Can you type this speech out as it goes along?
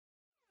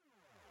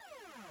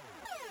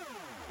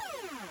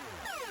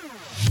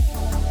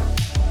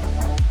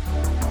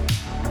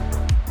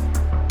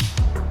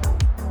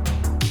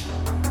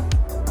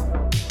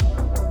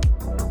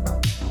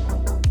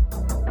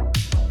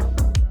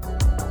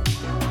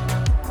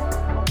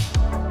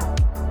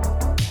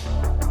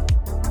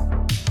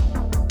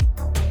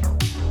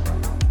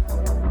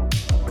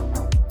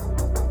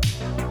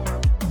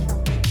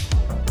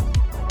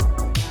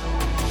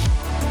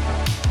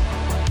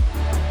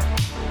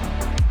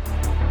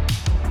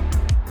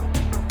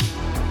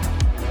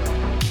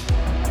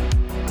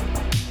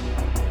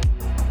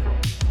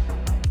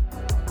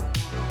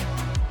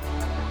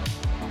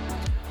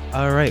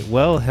right.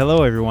 Well,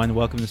 hello, everyone.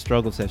 Welcome to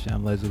Struggle Session.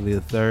 I'm Leslie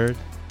III.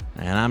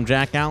 And I'm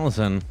Jack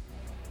Allison.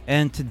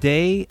 And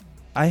today,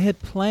 I had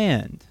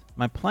planned.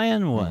 My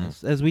plan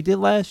was, as we did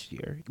last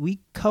year, we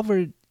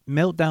covered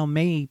Meltdown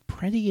May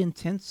pretty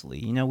intensely.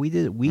 You know, we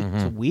did it week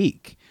to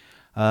week.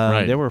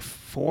 Right. There were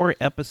 4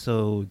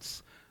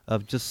 episodes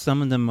of just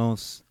some of the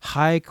most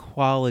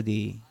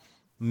high-quality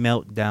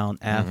Meltdown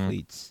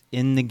athletes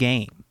in the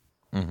game.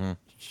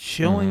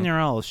 Showing their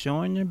all,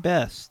 showing their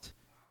best.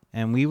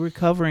 And we were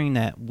covering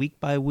that week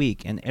by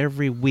week, and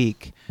every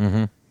week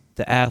the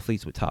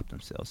athletes would top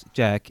themselves.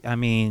 Jack, I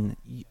mean,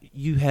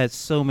 you had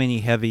so many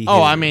heavy hitters.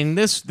 I mean,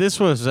 this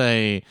was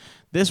a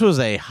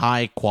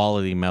high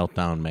quality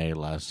Meltdown May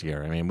last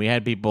year. I mean, we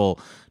had people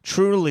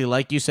truly,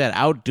 like you said,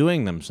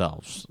 outdoing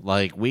themselves,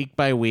 like week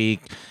by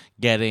week,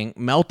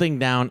 melting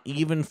down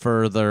even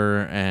further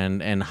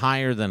and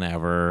higher than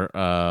ever.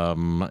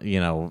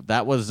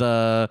 That was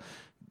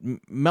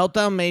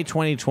Meltdown May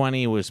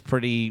 2020 was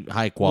pretty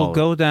high quality. Will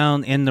go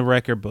down in the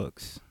record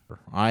books.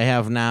 I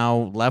have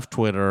now left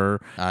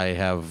Twitter. I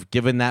have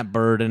given that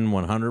burden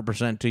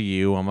 100% to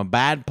you. I'm a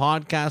bad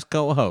podcast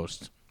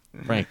co-host,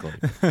 frankly.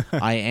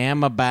 I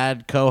am a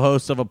bad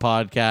co-host of a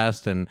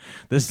podcast, and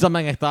this is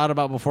something I thought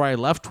about before I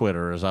left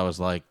Twitter, as I was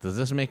like, does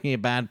this make me a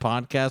bad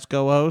podcast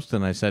co-host?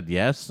 And I said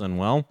yes, and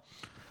well,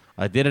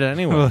 I did it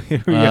anyway. Well,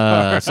 here we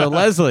are. So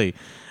Leslie,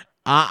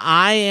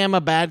 I am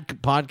a bad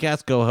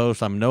podcast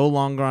co-host. I'm no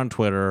longer on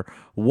Twitter.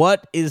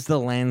 What is the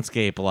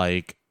landscape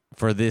like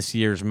for this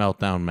year's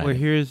Meltdown May? Well,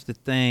 here's the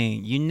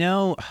thing. You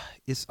know,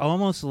 it's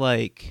almost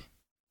like,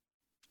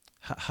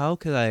 how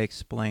could I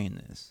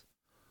explain this?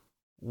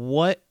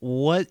 What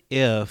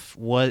if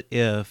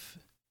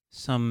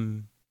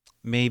some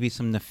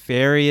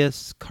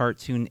nefarious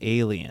cartoon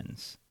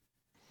aliens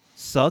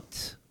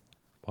sucked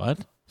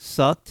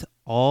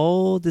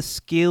all the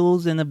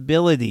skills and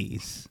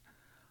abilities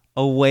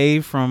away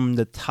from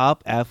the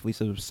top athletes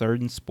of a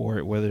certain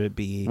sport, whether it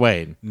be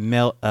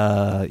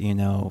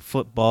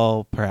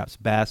football, perhaps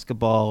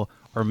basketball,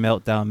 or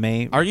Meltdown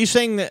May. Are you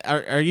saying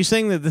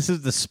that this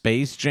is the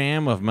Space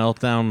Jam of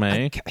Meltdown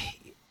May?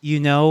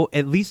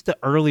 At least the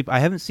early. I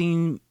haven't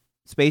seen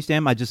Space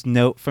Jam. I just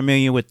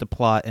familiar with the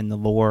plot and the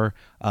lore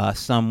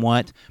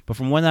somewhat. But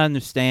from what I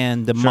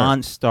understand, the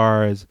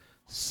Monstars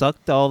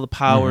sucked all the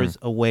powers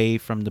away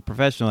from the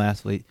professional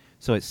athlete.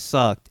 So it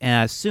sucked. And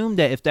I assume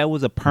that if that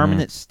was a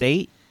permanent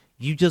state,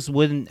 you just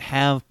wouldn't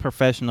have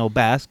professional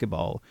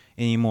basketball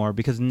anymore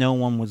because no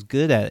one was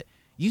good at it.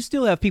 You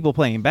still have people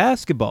playing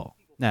basketball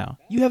now.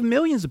 You have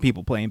millions of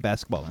people playing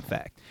basketball, in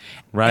fact.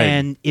 Right.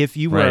 And if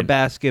you were a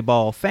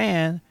basketball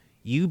fan,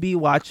 you'd be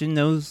watching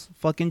those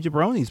fucking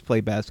jabronis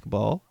play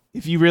basketball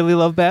if you really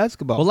love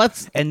basketball. Well,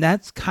 that's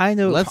kind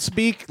of... Let's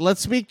speak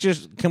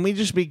can we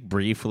just speak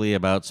briefly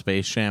about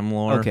Space Jam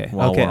lore? Okay.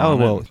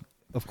 Well,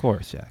 of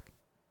course, Jack.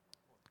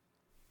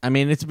 I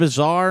mean, it's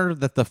bizarre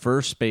that the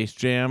first Space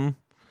Jam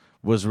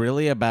was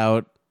really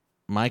about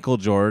Michael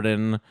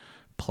Jordan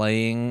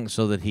playing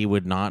so that he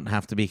would not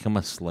have to become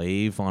a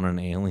slave on an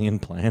alien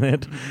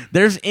planet.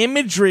 There's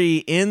imagery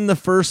in the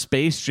first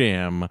Space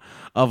Jam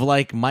of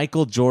like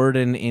Michael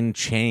Jordan in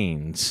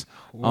chains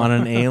on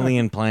an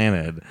alien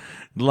planet.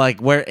 Like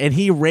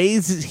he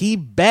raises the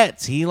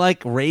bet.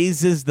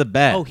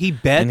 Oh, he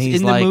bets and he's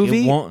in the like,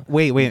 movie?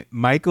 Wait.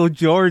 Michael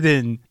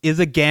Jordan is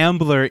a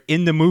gambler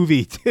in the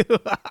movie, too.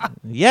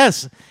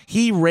 Yes.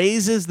 He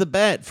raises the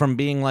bet from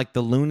being like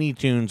the Looney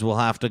Tunes will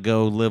have to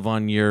go live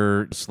on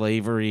your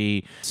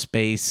slavery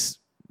space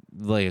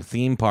like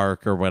theme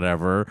park or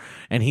whatever.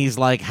 And he's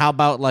like, how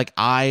about like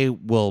I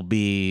will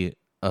be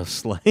a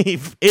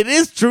slave? It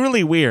is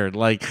truly weird.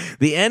 Like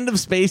the end of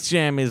Space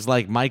Jam is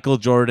like Michael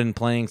Jordan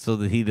playing so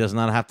that he does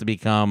not have to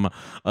become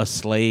a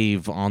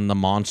slave on the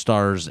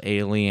Monstars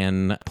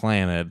alien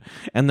planet.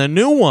 And the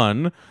new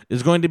one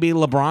is going to be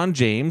LeBron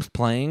James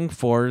playing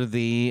for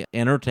the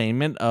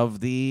entertainment of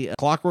the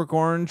Clockwork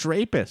Orange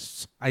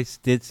rapists. I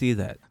did see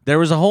that. There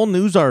was a whole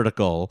news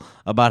article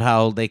about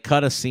how they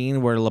cut a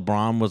scene where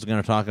LeBron was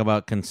going to talk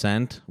about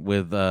consent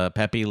with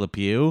Pepe Le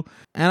Pew.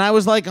 And I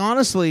was like,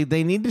 honestly,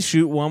 they need to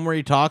shoot one where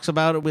he talks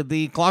about it with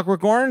the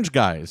Clockwork Orange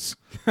guys.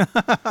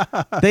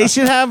 They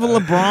should have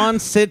LeBron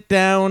sit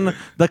down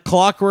the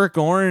Clockwork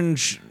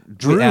Orange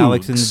Droogs. With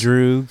Alex and the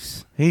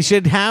Droogs. He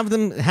should have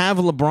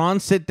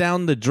LeBron sit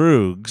down the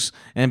Droogs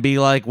and be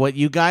like, what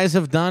you guys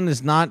have done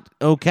is not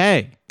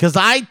okay. Because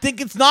I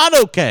think it's not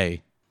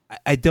okay.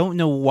 I don't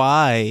know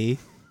why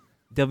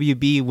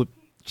WB would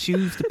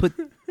choose to put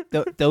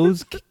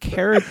those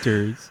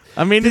characters.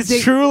 I mean, did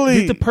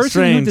the person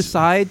strange. who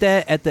decided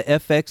that at the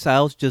FX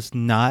House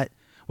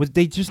was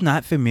they just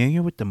not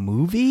familiar with the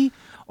movie?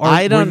 Or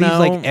I don't were these know.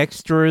 like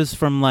extras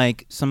from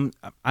like some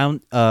I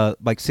don't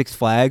like Six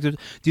Flags.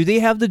 Do they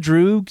have the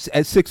Droogs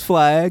at Six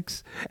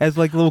Flags as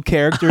like little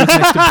characters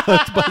next to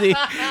Bugs Bunny,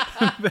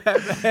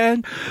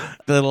 Batman?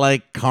 The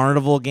like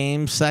carnival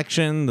game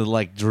section, the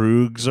like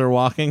droogs are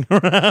walking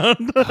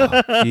around.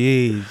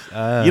 Jeez,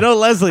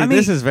 Leslie, I mean,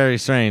 this is very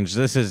strange.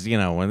 This is,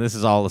 when this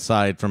is all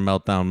aside from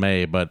Meltdown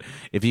May, but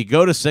if you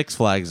go to Six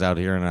Flags out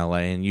here in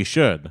LA, and you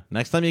should,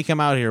 next time you come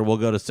out here, we'll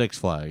go to Six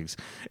Flags.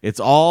 It's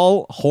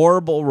all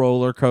horrible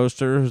roller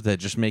coasters that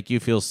just make you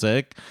feel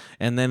sick.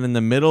 And then in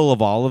the middle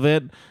of all of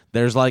it,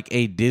 there's like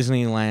a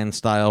Disneyland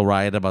style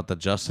ride about the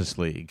Justice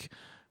League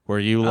where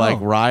you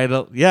ride.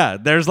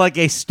 There's like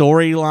a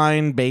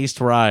storyline based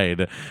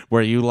ride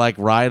where you like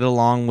ride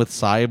along with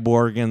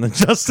Cyborg and the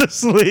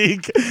Justice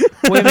League.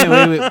 Wait a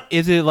minute.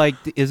 Is it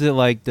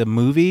like the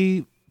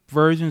movie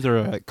versions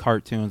or like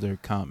cartoons or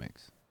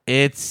comics?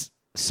 It's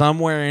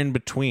somewhere in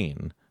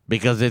between.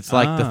 Because it's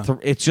like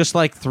it's just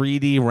like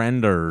 3D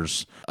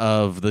renders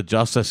of the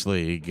Justice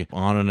League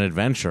on an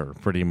adventure,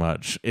 pretty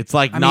much. It's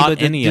like any of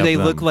them.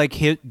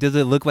 Does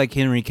it look like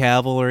Henry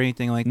Cavill or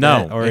anything like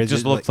that? No, or it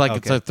just looks like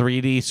it's a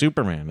 3D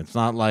Superman. It's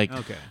not like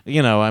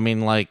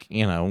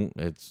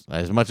it's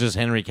as much as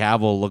Henry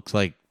Cavill looks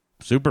like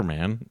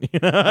Superman.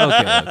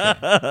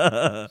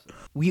 Okay.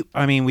 We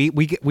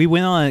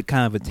went on a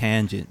kind of a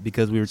tangent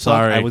because we were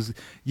talking.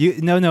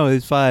 Sorry. No,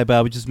 it's fine. But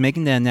I was just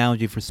making the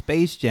analogy for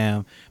Space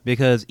Jam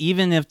because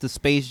even if the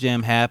Space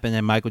Jam happened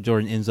and Michael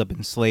Jordan ends up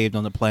enslaved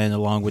on the planet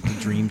along with the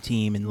Dream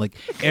Team and like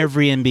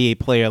every NBA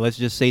player, let's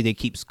just say they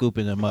keep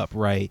scooping them up,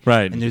 right?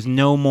 Right. And there's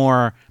no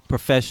more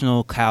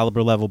professional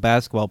caliber level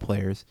basketball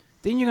players.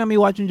 Then you're gonna be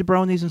watching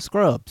jabronis and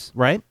scrubs,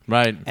 right?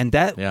 Right. And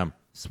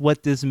that's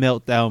what this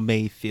Meltdown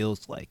May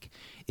feels like.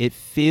 It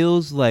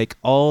feels like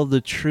all the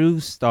true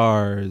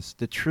stars,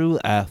 the true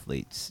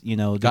athletes,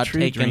 got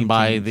taken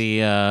by the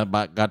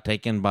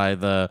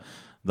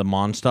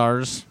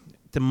Monstars,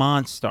 the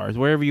Monstars,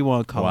 wherever you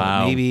want to call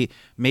it.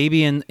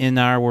 Maybe in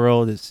our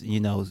world it's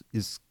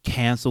is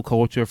cancel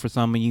culture for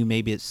some of you.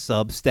 Maybe it's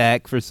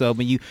Substack for some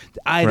of you.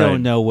 I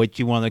don't know what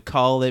you want to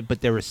call it,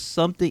 but there's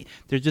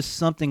just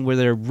something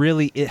where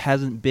it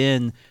hasn't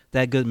been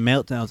that good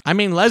meltdowns. I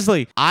mean,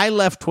 Leslie, I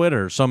left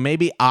Twitter, so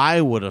maybe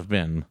I would have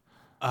been.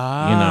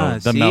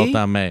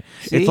 Meltdown May.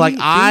 It's like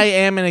I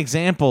am an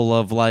example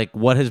of like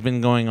what has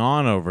been going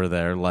on over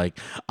there. Like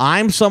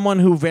I'm someone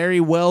who very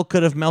well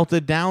could have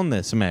melted down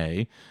this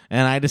May,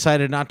 and I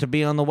decided not to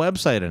be on the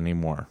website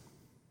anymore.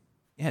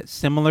 Yeah,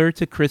 similar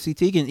to Chrissy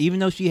Teigen. Even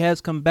though she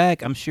has come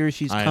back, I'm sure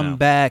she's come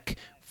back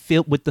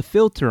with the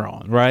filter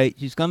on, right?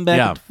 She's come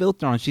back with the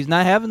filter on. She's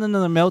not having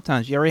another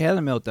meltdown. She already had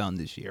a meltdown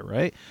this year,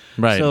 right?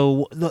 Right.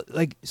 So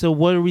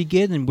what are we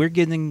getting? We're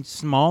getting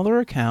smaller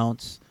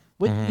accounts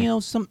with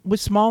with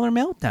smaller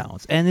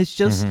meltdowns, and it's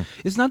just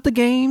it's not the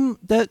game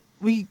that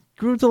we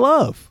grew to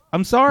love.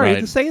 I'm sorry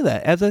to say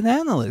that as an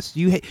analyst,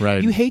 you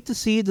hate to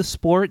see the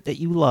sport that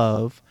you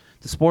love,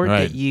 the sport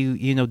that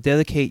you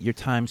dedicate your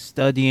time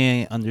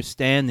studying,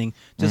 understanding,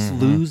 just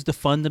lose the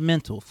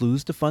fundamentals.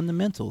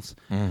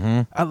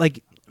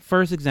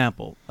 First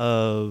example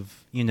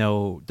of the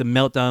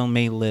Meltdown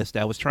May list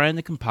I was trying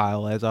to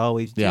compile, as I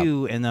always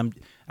do, and I'm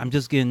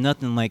just getting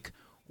nothing. Like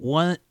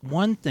one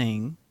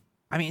thing.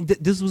 I mean,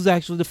 this was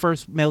actually the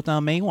first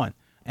Meltdown May one,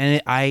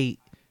 and I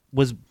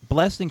was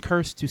blessed and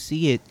cursed to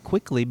see it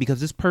quickly because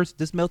this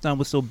meltdown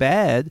was so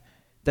bad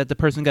that the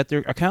person got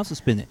their account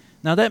suspended.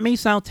 Now that may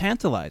sound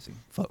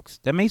tantalizing, folks.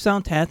 That may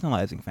sound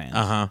tantalizing,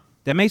 fans.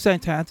 That may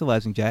sound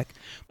tantalizing, Jack.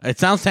 It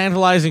sounds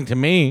tantalizing to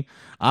me.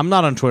 I'm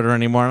not on Twitter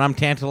anymore, and I'm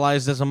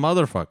tantalized as a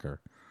motherfucker.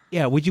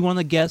 Yeah. Would you want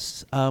to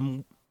guess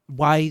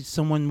why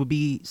someone would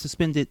be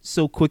suspended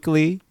so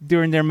quickly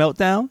during their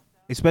meltdown,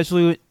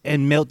 especially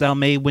in Meltdown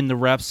May when the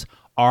refs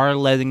are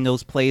letting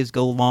those plays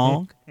go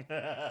long?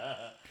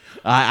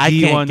 I Do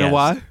you can't want to know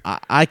why?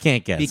 I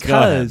can't guess.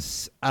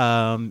 Because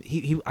from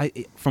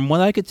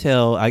what I could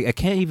tell, I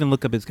can't even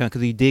look up his account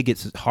because he did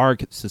get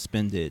hard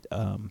suspended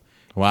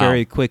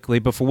very quickly.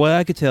 But from what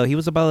I could tell, he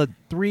was about a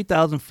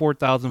 3,000,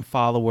 4,000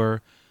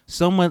 follower.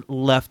 Someone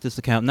left this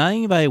account. Not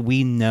anybody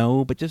we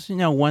know, but just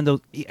one of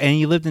those. And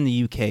he lived in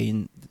the UK,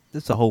 and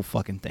it's a whole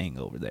fucking thing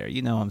over there.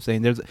 You know what I'm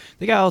saying?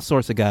 They got all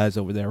sorts of guys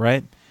over there,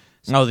 right?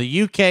 No,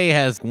 the UK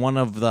has one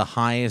of the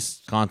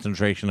highest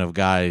concentration of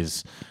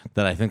guys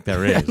that I think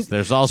there is.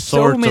 There's all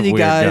sorts of weird guys. So many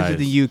guys in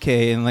the UK,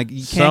 and like you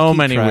can't so keep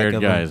many track weird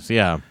of guys. them.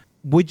 Yeah.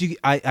 Would you?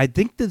 I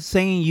think that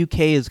saying UK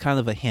is kind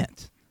of a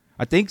hint.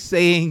 I think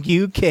saying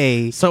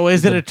UK. So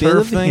is it a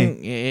turf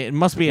thing? It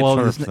must be a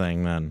turf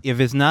thing then. If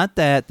it's not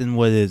that, then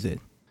what is it?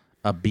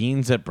 A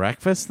beans at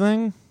breakfast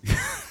thing?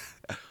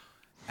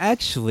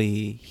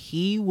 Actually,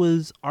 he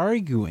was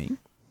arguing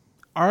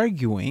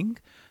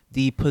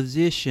the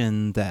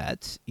position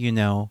that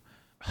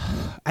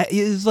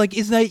it's like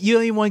you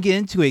don't even want to get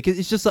into it because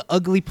it's just an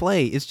ugly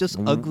play. It's just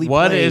ugly.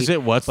 What play. is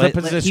it? What's the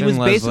position? He was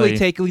basically Leslie?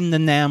 taking the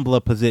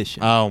NAMBLA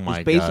position. Oh my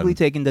god! Basically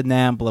taking the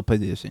NAMBLA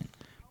position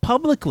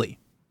publicly,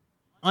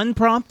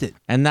 unprompted.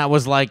 And that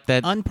was like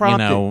that.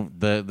 Unprompted.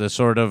 The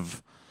sort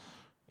of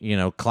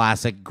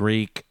classic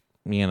Greek.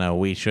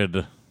 We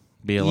should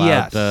be allowed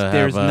yes, to have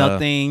there's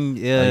nothing.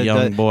 a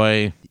young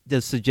boy.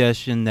 The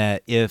suggestion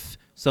that if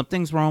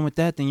something's wrong with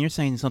that, then you're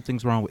saying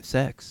something's wrong with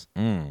sex.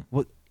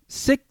 What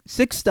sick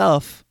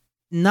stuff?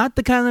 Not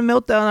the kind of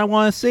meltdown I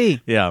want to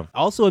see. Yeah.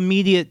 Also,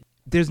 immediate.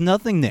 There's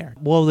nothing there.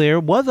 Well, there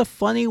was a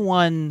funny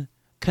one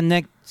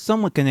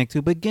somewhat connect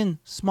to, but again,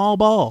 small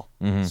ball,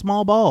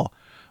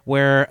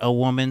 where a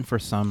woman for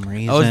some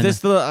reason. Oh, is this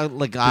the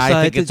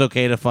I think it's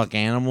okay to fuck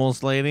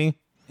animals, lady?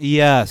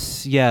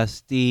 Yes.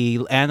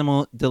 The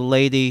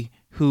lady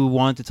who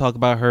wanted to talk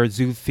about her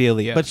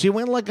zoophilia. But she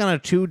went on a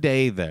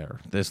 2-day there.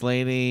 This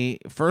lady,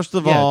 first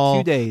of all,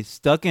 2 days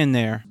stuck in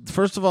there.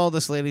 First of all,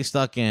 this lady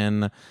stuck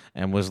in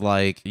and was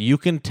like, you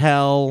can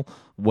tell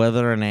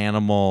whether an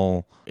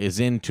animal is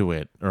into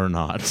it or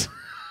not.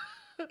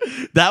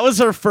 That was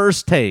her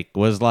first take,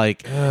 was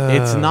like,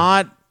 it's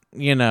not,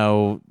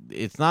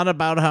 it's not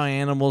about how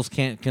animals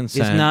can't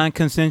consent. It's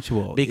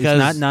non-consensual. Because, it's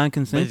not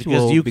non-consensual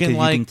because you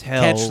can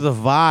tell. catch the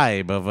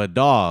vibe of a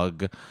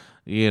dog,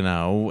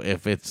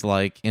 if it's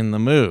in the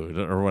mood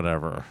or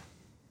whatever.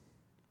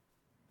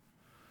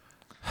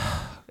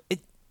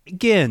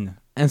 Again,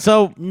 and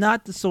so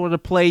not the sort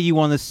of play you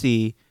want to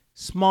see.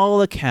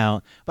 Small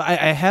account, but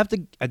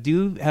I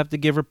do have to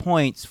give her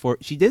points for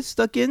she did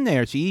stuck in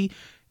there. She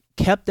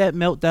kept that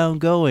meltdown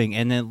going,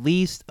 and at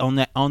least on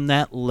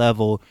that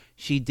level,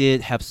 she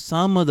did have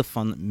some of the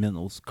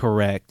fundamentals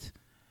correct.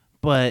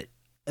 But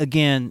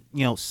again,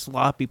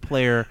 sloppy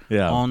player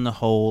on the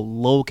whole,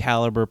 low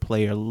caliber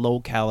player,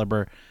 low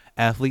caliber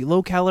athlete,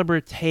 low caliber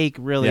take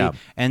really,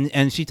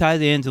 and she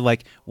tied it into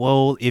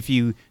well, if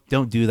you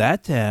don't do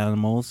that to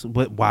animals,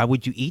 why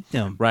would you eat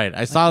them? Right,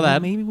 I saw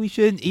that. Maybe we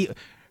shouldn't eat.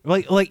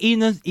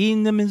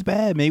 Eating them is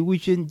bad. Maybe we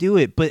shouldn't do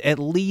it. But at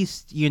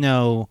least,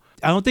 I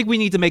don't think we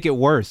need to make it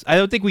worse. I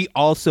don't think we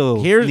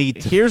also need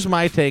to. Here's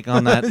my take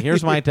on that.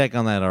 Here's my take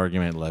on that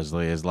argument,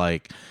 Leslie, is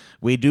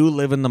we do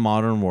live in the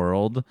modern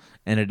world,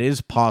 and it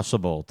is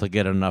possible to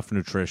get enough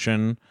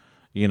nutrition,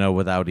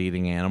 without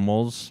eating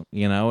animals.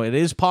 It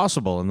is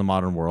possible in the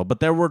modern world.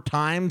 But there were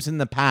times in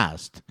the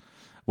past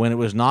when it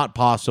was not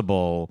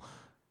possible,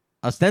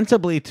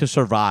 ostensibly, to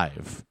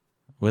survive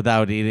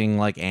without eating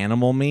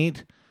animal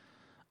meat.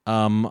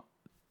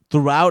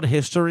 Throughout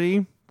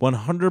history,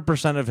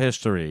 100% of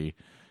history,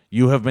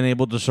 you have been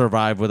able to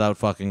survive without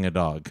fucking a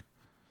dog.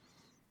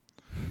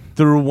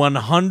 Through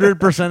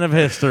 100% of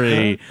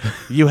history,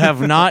 you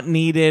have not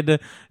needed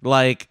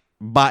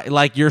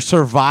your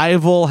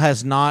survival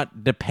has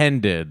not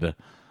depended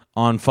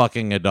on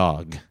fucking a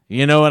dog.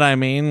 You know what I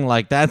mean?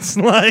 That's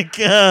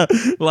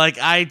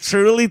I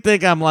truly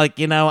think I'm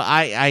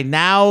I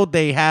now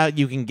they have,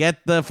 you can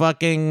get the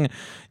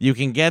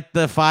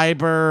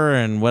fiber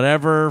and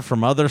whatever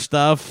from other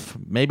stuff.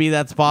 Maybe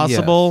that's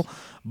possible,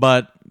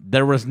 but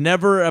there was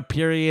never a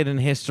period in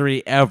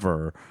history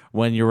ever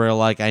when you were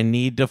I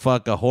need to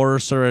fuck a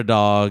horse or a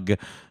dog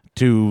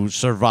to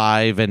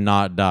survive and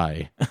not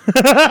die.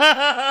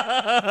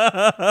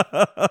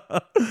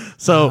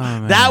 So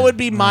that would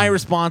be my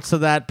response to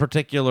that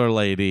particular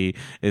lady,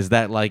 is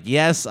that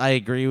yes, I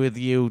agree with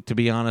you. To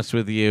be honest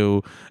with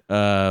you,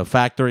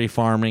 factory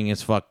farming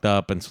is fucked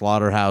up and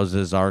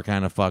slaughterhouses are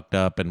kind of fucked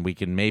up, and we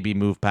can maybe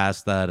move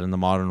past that in the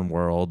modern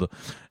world.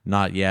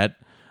 Not yet,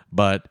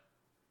 but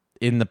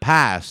in the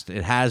past,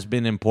 it has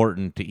been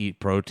important to eat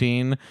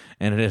protein,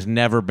 and it has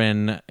never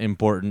been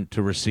important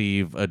to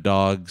receive a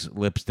dog's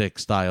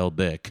lipstick-style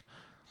dick.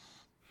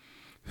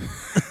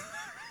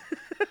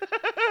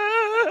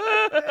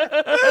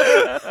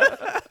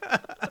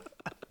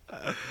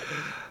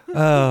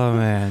 Oh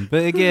man!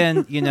 But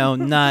again,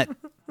 not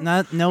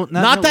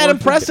that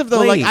impressive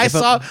though. I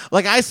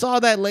saw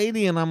that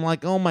lady, and I'm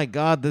oh my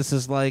god, this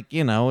is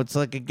it's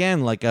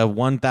again a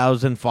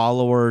 1,000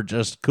 follower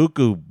just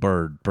cuckoo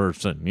bird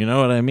person. You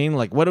know what I mean?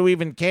 What do we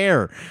even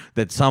care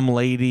that some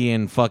lady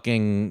in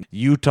fucking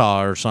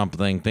Utah or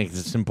something thinks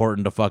it's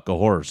important to fuck a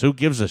horse? Who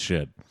gives a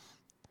shit?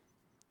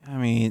 I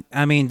mean,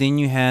 then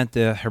you had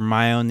the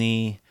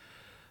Hermione.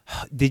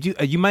 Did you?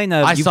 You might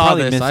not. I you saw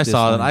this. Missed I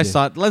saw it. I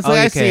saw it. Let's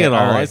I see it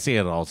all. Right. I see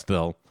it all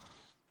still.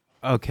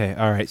 Okay,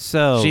 all right.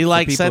 So she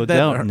said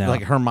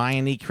that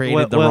Hermione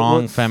created the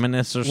wrong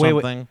feminist or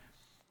something. Wait.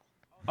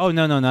 Oh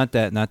no, not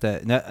that.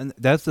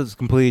 That's a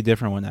completely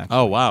different one actually.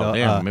 Oh wow,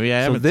 damn. Maybe I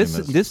haven't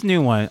seen this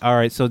new one. All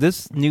right, so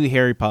this new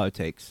Harry Potter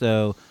take.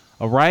 So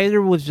a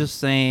writer was just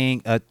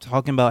saying,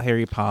 talking about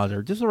Harry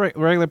Potter, just a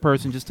regular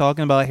person, just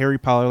talking about Harry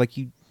Potter like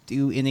you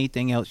do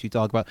anything else you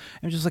talk about.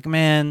 I'm just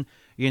man,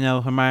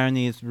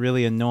 Hermione is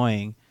really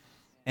annoying.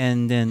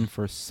 And then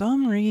for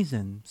some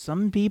reason,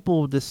 some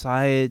people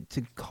decided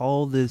to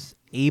call this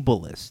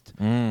ableist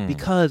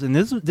because, and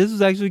this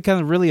is actually kind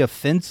of really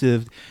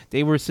offensive.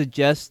 They were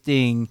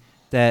suggesting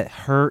that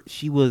her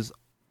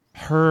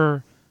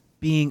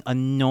being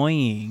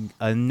annoying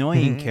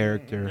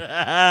character is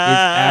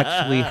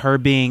actually her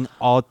being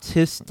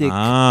autistic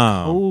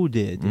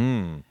coded,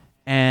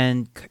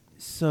 and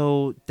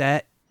so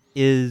that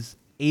is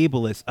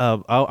ableist.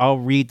 I'll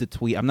read the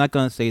tweet. I'm not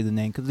going to say the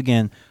name because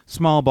again,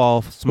 small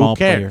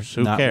player,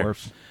 not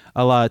worth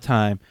a lot of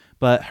time.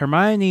 But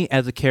Hermione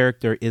as a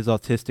character is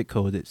autistic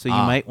coded, so you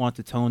might want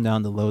to tone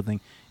down the loathing.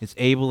 It's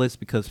ableist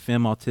because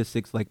femme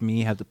autistics like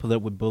me have to put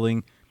up with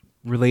bullying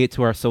related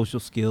to our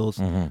social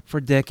skills for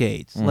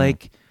decades.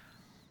 Like,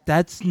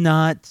 that's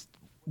not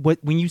what,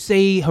 when you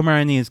say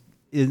Hermione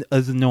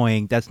is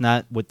annoying, that's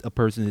not what a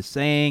person is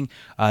saying.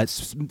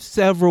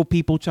 Several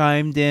people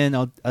chimed in.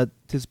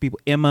 Autistic people.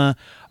 Emma,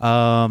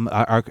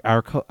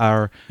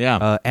 our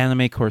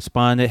anime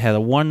correspondent, had a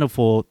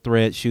wonderful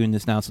thread shooting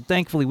this down. So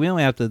thankfully, we don't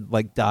have to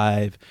like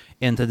dive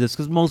into this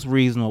because most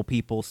reasonable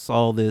people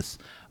saw this.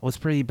 It was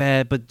pretty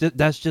bad, but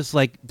that's just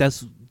like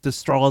that's the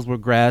straws we're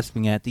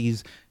grasping at.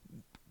 These,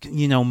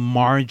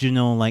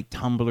 marginal like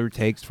Tumblr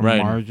takes from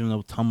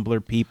marginal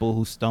Tumblr people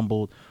who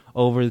stumbled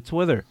over the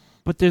Twitter.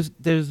 But there's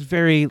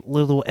very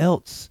little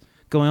else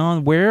going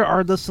on. Where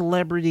are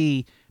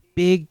the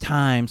big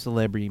time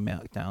celebrity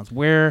meltdowns?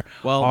 Where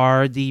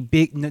are the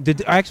big?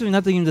 Actually,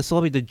 not even the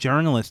celebrity. The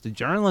journalists. The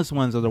journalist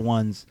ones are the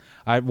ones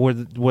were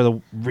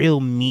the real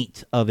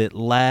meat of it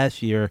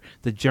last year.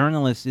 The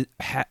journalists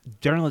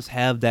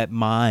have that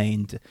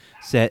mind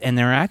set, and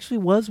there actually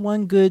was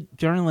one good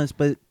journalist,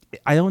 but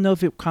I don't know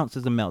if it counts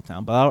as a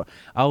meltdown. But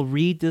I'll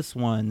read this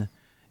one.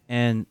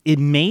 And it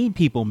made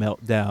people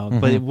melt down,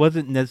 but it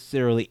wasn't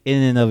necessarily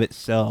in and of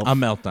itself a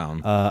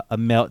meltdown. A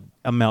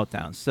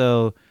meltdown.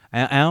 So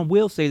I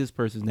will say this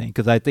person's name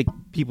because I think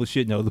people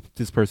should know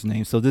this person's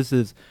name. So this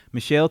is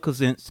Michelle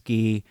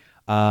Kosinski,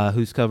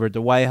 who's covered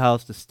the White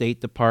House, the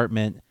State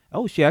Department.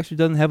 Oh, she actually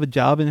doesn't have a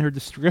job in her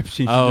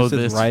description. She just says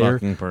this writer,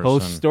 fucking person.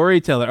 host,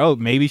 storyteller. Oh,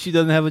 maybe she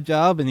doesn't have a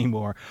job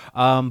anymore.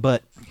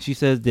 But she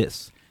says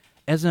this: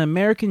 as an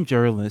American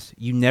journalist,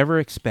 you never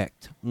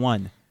expect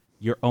 1,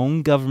 your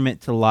own government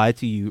to lie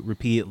to you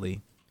repeatedly.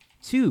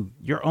 2,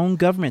 your own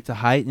government to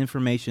hide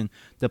information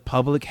the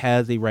public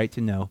has a right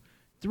to know.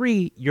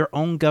 3, your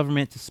own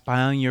government to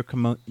spy on your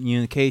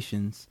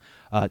communications.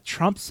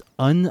 Trump's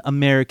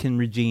un-American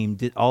regime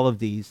did all of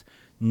these.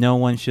 No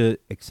one should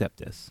accept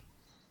this.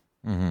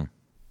 Mm-hmm.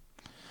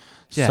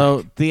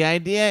 So the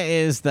idea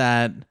is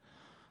that,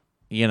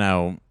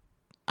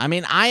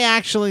 I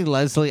actually,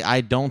 Leslie,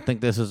 I don't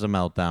think this is a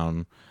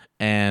meltdown.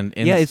 And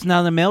it's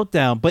not a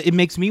meltdown, but it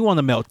makes me want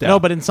to melt down. No,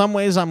 but in some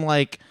ways, I'm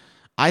like,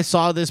 I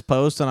saw this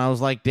post and I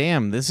was like,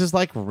 damn, this is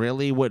like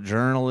really what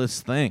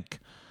journalists think.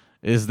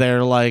 Is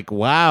they're like,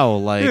 wow,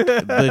 like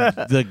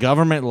the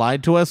government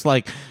lied to us?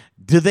 Like,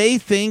 do they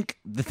think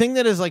the thing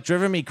that has like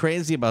driven me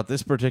crazy about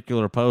this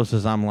particular post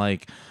is I'm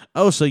like,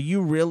 oh, so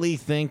you really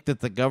think that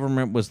the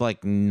government was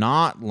like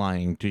not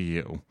lying to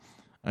you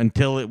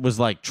until it was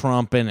like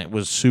Trump and it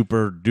was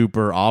super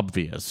duper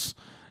obvious.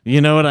 You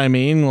know what I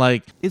mean?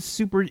 Like it was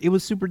super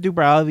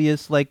duper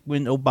obvious, like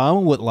when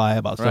Obama would lie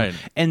about something.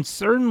 Right. And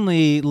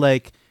certainly,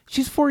 like,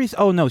 she's 40.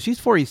 Oh no, she's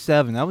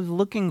 47. I was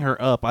looking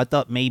her up. I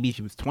thought maybe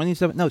she was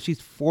 27. No, she's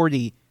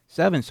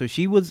 47. So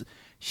she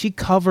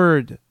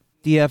covered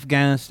the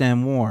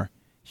Afghanistan war.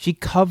 She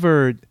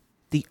covered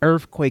the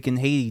earthquake in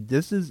Haiti.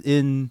 This is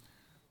in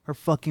her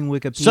fucking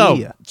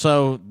Wikipedia.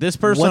 So this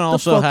person what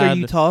also the fuck had are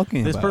you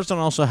talking this about? person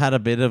also had a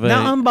bit of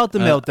now I'm about to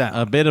melt down.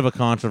 A bit of a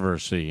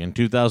controversy in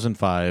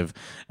 2005,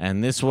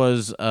 and this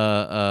was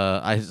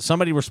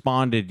somebody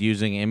responded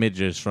using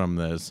images from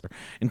this.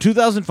 In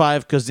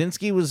 2005,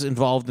 Kosinski was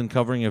involved in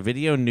covering a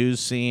video news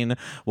scene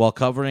while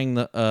covering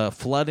the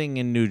flooding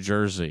in New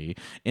Jersey.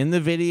 In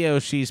the video,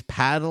 she's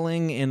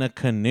paddling in a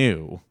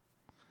canoe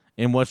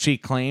in what she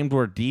claimed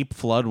were deep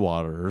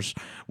floodwaters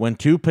when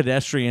 2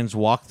 pedestrians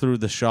walked through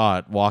the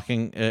shot,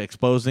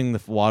 exposing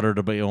the water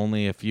to be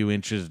only a few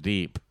inches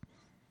deep.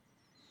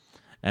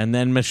 And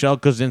then Michelle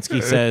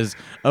Kosinski says,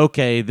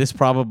 okay, this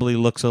probably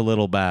looks a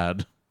little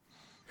bad.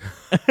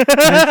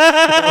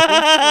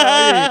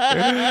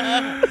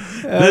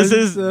 This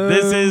is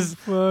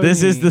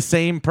the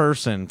same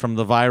person from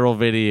the viral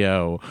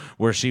video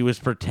where she was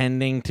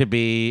pretending to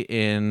be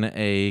in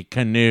a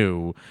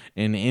canoe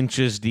in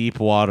inches deep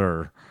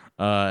water.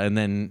 And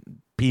then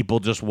people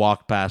just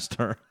walk past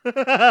her. Oh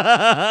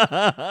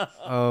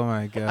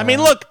my god! I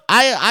mean, look,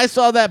 I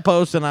saw that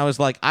post and I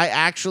was like, I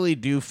actually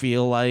do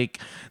feel like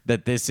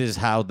that this is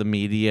how the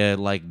media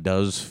like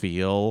does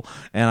feel,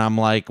 and I'm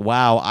like,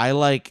 wow, I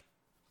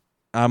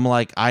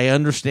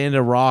understand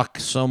Iraq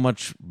so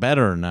much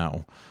better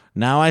now.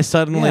 Now I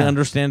suddenly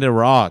understand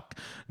Iraq.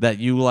 That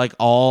you like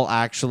all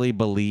actually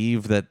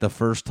believe that the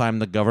first time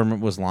the government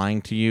was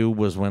lying to you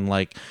was when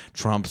like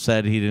Trump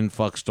said he didn't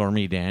fuck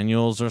Stormy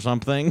Daniels or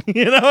something.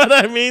 You know what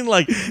I mean?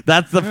 Like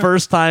that's the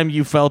first time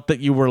you felt that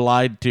you were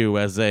lied to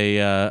as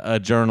a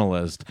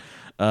journalist.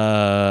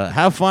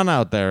 Have fun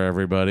out there,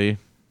 everybody.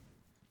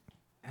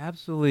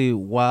 Absolutely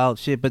wild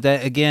shit, but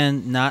that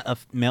again, not a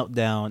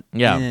meltdown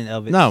in and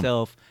of No.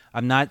 itself.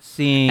 I'm not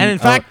seeing, and in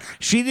fact,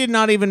 she did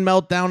not even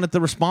melt down at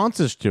the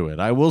responses to it.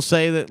 I will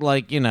say that,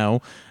 like,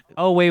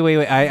 Oh,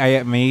 wait.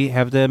 I may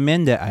have to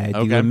amend it. I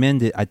do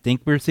amend it. I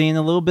think we're seeing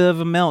a little bit of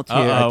a melt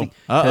here.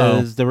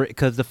 Because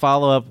Because the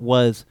follow-up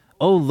was,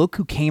 oh, look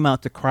who came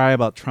out to cry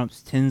about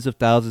Trump's tens of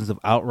thousands of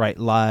outright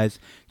lies,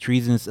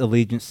 treasonous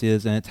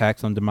allegiances, and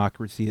attacks on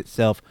democracy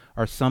itself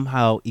are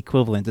somehow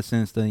equivalent. The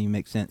sentence doesn't even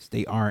make sense.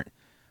 They aren't.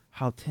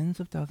 How tens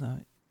of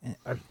thousands?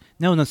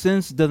 No, the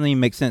sentence doesn't even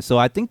make sense. So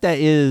I think that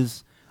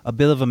is a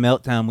bit of a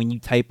meltdown when you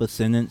type a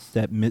sentence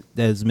that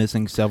is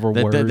missing several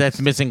words. That's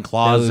missing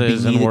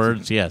clauses and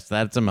words. Yes,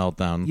 that's a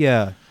meltdown.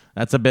 Yeah.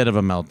 That's a bit of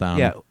a meltdown.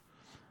 Yeah.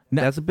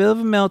 That's a bit of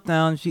a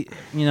meltdown. She,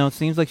 it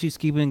seems like she's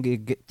keeping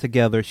it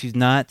together. She's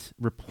not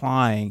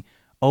replying.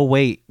 Oh,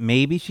 wait,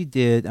 maybe she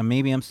did.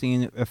 Maybe I'm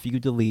seeing a few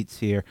deletes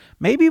here.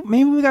 Maybe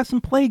we got some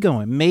play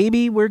going.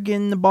 Maybe we're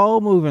getting the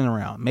ball moving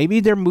around. Maybe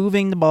they're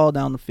moving the ball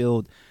down the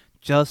field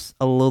just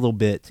a little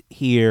bit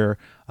here,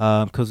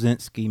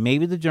 Kozinski.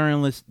 Maybe the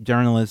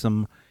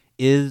journalism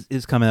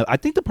is coming up. I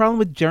think the problem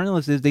with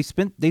journalists is they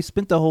spent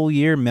the whole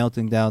year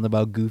melting down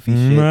about goofy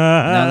shit,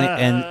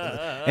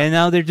 and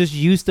now they're just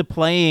used to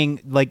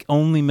playing like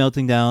only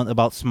melting down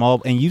about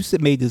small. And you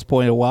made this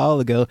point a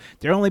while ago.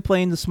 They're only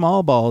playing the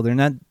small ball. They're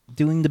not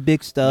doing the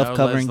big stuff,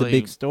 covering Leslie,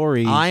 the big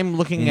stories. I'm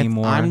looking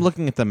anymore. I'm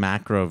looking at the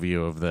macro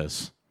view of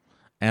this,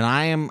 and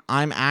I'm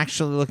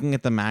actually looking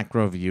at the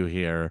macro view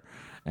here.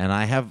 And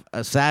I have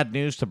a sad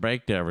news to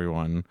break to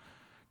everyone.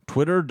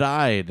 Twitter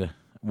died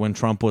when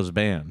Trump was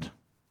banned.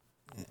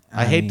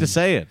 I hate to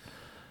say it.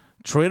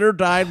 Twitter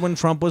died when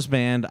Trump was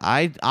banned.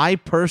 I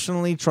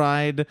personally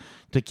tried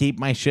to keep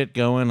my shit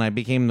going. I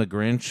became the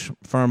Grinch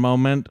for a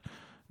moment.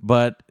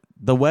 But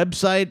the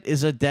website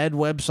is a dead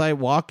website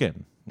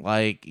walking.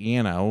 Like,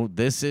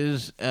 this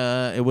is,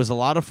 it was a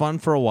lot of fun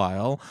for a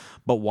while.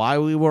 But why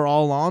we were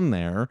all on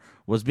there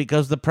was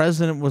because the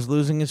president was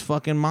losing his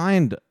fucking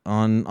mind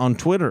on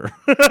Twitter.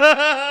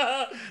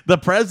 The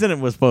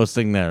president was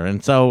posting there.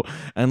 And so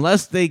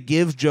unless they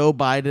give Joe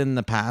Biden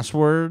the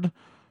password,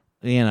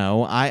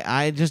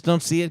 I just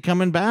don't see it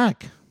coming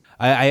back.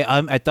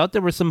 I thought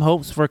there were some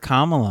hopes for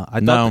Kamala. I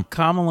thought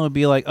Kamala would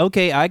be like,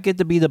 okay, I get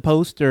to be the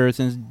poster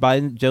since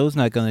Joe's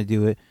not going to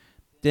do it.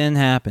 Didn't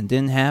happen.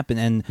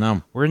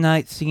 And we're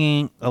not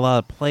seeing a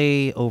lot of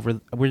play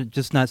over. We're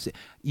just not.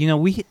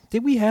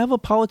 Did we have a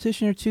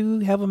politician or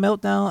two have a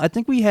meltdown? I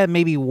think we had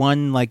maybe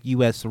one like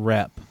U.S.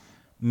 rep,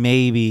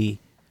 maybe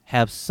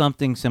have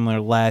something similar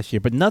last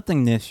year, but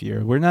nothing this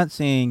year. We're not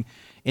seeing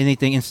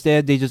anything.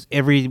 Instead, they just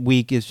every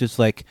week is just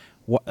like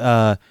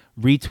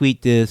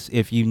retweet this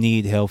if you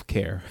need health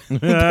care.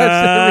 That's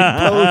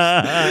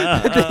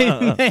every post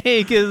that they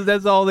make.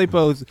 That's all they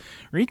post.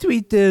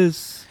 Retweet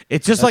this.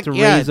 It's just like,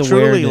 yeah,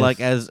 truly, like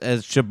as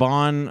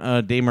Shaban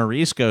De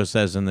Marisco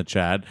says in the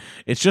chat,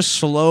 it's just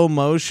slow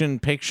motion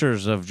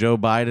pictures of Joe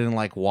Biden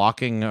like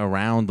walking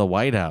around the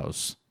White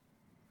House.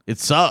 It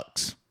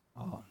sucks.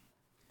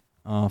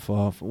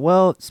 Awful.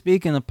 Well,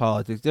 speaking of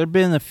politics, there have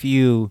been a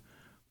few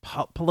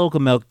political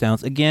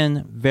meltdowns.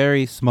 Again,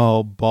 very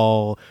small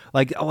ball.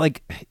 Like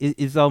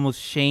it's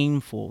almost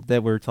shameful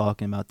that we're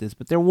talking about this,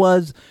 but there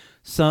was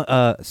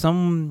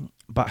some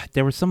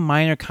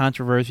minor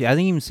controversy. I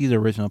didn't even see the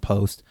original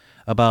post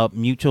about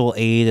mutual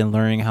aid and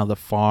learning how to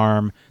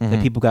farm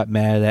that people got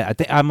mad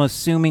at. I'm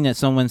assuming that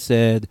someone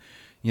said,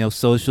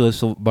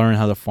 socialists will learn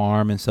how to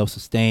farm and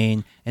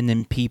self-sustain, and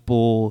then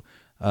people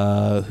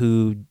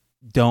who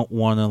don't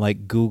want to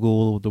like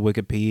Google the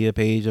Wikipedia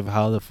page of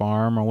how to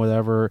farm or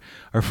whatever,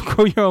 or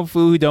grow your own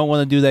food, don't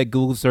want to do that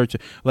Google search.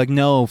 Like,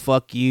 no,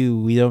 fuck you.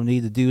 We don't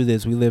need to do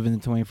this. We live in the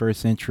 21st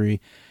century.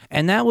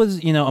 And that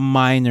was, a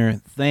minor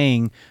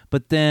thing.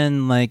 But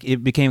then, like,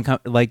 it became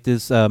like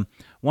this.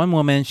 One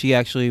woman, she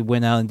actually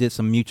went out and did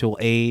some mutual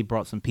aid,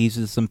 brought some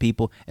pieces to some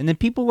people, and then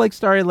people like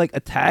started like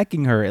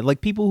attacking her.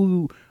 Like people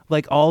who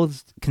like all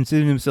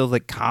consider themselves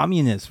like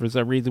communists for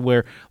some reason,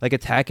 were like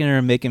attacking her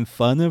and making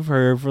fun of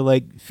her for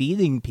like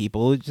feeding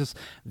people. It's just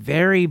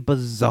very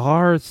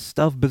bizarre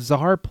stuff,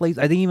 bizarre place.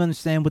 I didn't even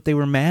understand what they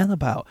were mad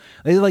about.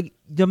 Like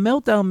the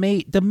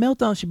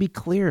meltdown should be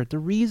clear.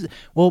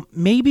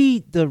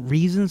 Maybe the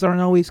reasons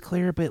aren't always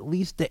clear, but at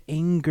least the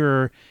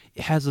anger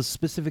has a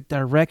specific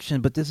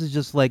direction. But this is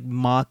just like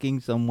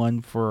mocking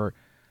someone for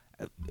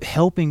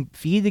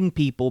feeding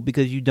people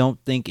because you don't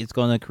think it's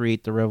going to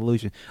create the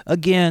revolution.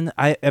 Again,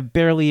 I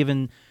barely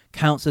even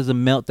counts as a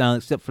meltdown,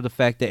 except for the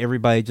fact that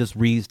everybody just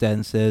reads that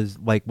and says,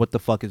 like, what the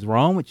fuck is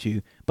wrong with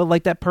you? But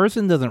like that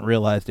person doesn't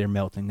realize they're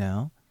melting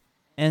down.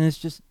 And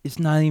it's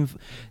not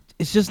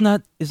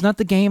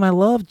the game I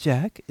love,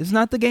 Jack. It's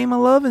not the game I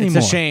love anymore.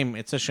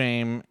 It's a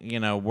shame.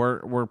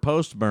 We're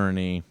post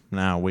Bernie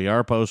now. We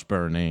are post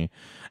Bernie.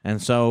 And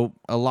so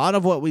a lot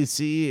of what we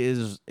see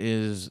is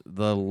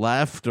the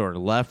left or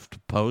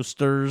left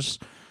posters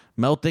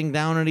melting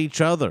down at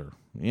each other.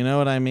 You know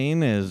what I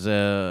mean?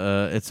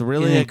 It's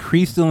really an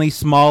increasingly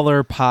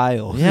smaller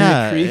pile.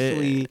 Yeah,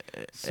 increasingly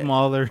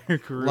smaller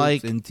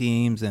groups and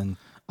teams. And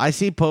I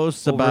see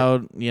posts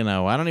about,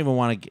 I don't even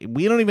want to.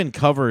 We don't even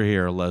cover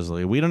here,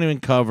 Leslie. We don't even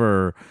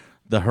cover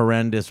the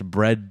horrendous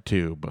bread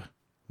tube.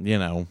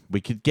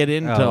 We could get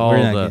into all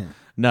the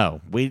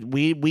No,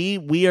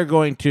 we are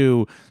going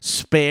to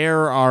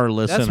spare our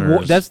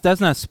listeners.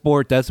 That's not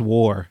sport. That's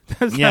war.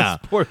 That's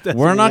not sport. That's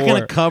we're not going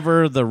war. to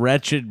cover the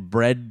wretched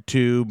bread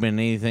tube and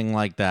anything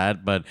like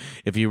that. But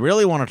if you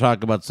really want to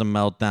talk about some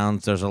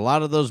meltdowns, there's a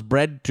lot of those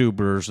bread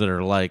tubers that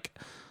are like,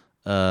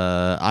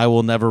 I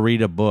will never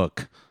read a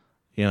book.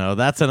 You know,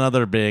 that's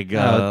another big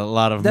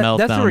lot of meltdown.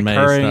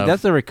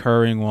 That's a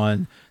recurring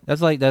one.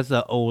 That's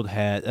the old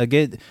hat.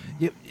 Again,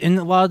 and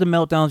a lot of the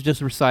meltdowns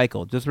just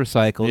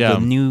recycle. Yeah. The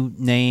new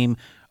name.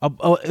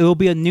 It'll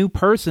be a new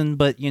person,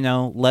 but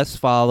less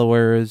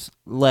followers,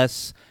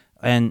 less.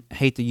 And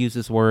hate to use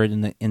this word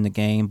in the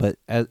game, but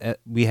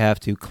we have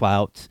to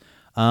clout,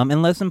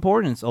 and less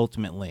importance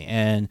ultimately.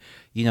 And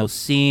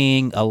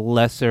seeing a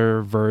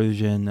lesser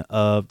version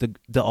of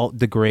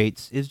the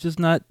greats is just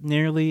not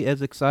nearly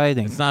as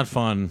exciting. It's not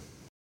fun.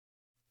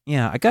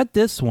 Yeah, I got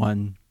this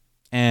one,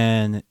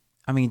 and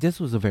I mean, this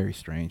was a very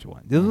strange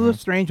one. This was a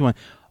strange one.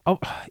 Oh,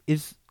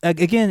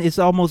 it's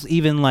almost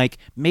even like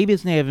maybe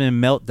it's not even a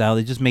meltdown.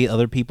 It just made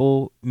other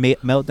people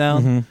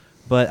meltdown. Mm-hmm.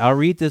 But I'll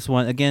read this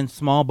one again.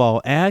 Small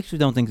ball. I actually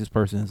don't think this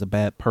person is a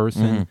bad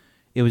person. Mm-hmm.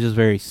 It was just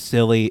very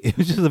silly. It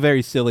was just a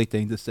very silly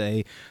thing to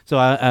say. So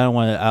I don't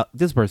want to.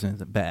 This person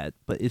isn't bad,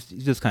 but it's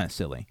just kind of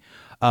silly.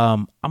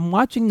 I'm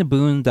watching the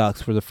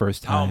Boondocks for the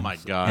first time. Oh my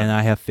God. And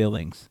I have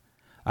feelings.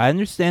 I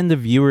understand the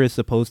viewer is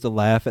supposed to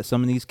laugh at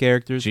some of these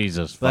characters.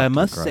 Jesus, but I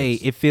must say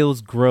it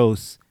feels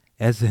gross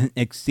as an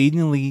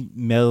exceedingly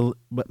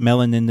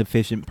melanin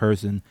deficient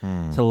person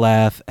to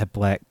laugh at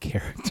black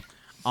characters.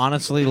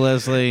 Honestly,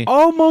 Leslie,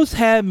 almost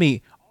had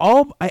me.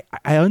 I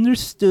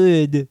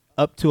understood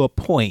up to a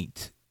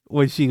point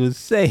what she was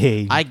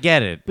saying. I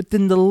get it, but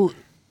then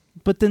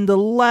the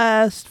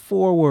last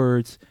 4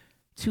 words,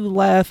 to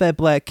laugh at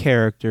black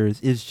characters,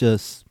 is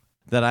just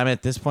that I'm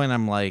at this point.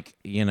 I'm like,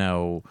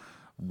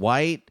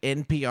 white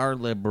NPR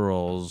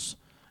liberals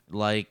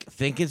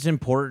think it's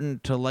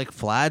important to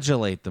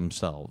flagellate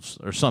themselves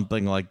or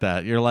something like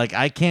that. You're like,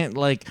 I can't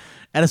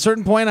at a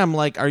certain point I'm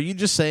like, are you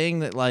just saying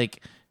that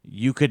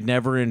you could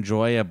never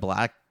enjoy a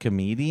black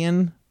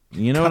comedian?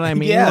 You know what I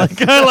mean? Yeah. Is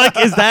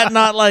that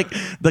not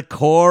the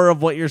core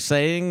of what you're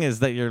saying? Is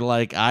that you're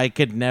I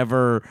could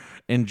never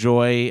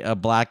enjoy a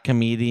black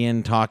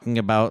comedian talking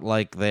about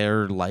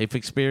their life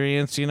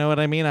experience? You know what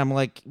I mean? I'm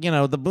the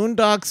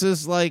Boondocks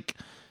is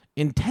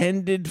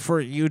intended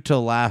for you to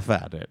laugh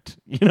at it.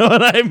 You know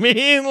what I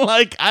mean?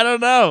 I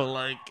don't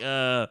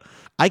know.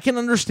 I can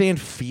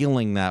understand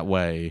feeling that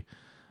way,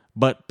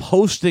 but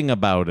posting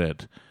about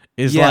it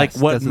is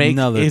what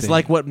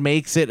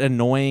makes it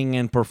annoying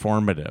and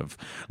performative.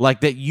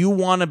 That you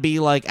want to be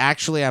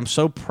actually, I'm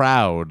so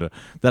proud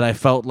that I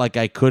felt like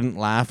I couldn't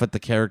laugh at the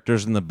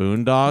characters in the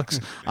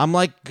Boondocks. I'm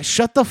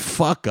shut the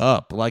fuck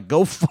up.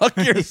 Go fuck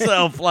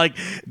yourself.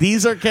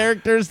 These are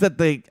characters that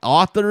the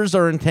authors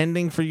are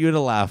intending for you to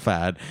laugh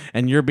at,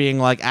 and you're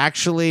being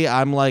actually,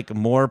 I'm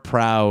more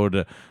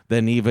proud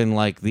than even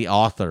the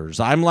authors.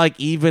 I'm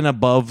even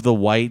above the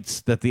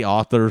whites that the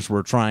authors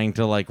were trying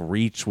to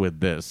reach with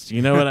this.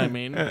 You know what I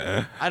mean?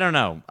 I don't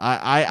know.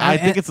 I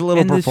think it's a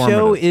little performative. And the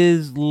show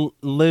is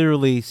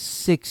literally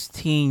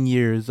 16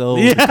 years old.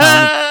 The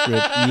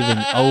comic strip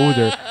even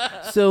older.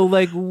 So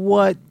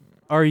what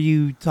are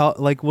you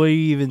what are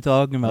you even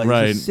talking about?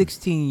 Right. It's a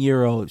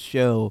 16-year-old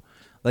show.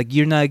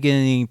 You're not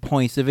getting any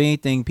points. If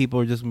anything, people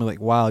are just gonna be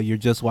wow, you're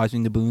just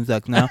watching the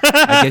Boondocks now.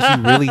 I guess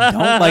you really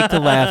don't like to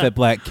laugh at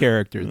black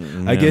characters.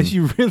 I guess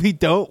you really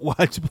don't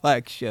watch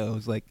black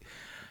shows.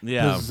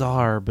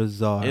 Bizarre.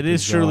 It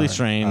is truly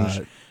strange.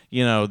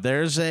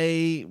 There's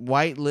a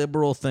white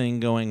liberal thing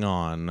going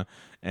on,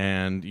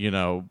 and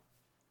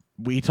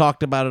we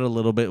talked about it a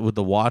little bit with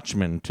The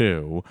Watchmen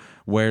too,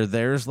 where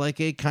there's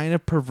a kind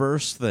of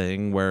perverse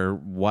thing where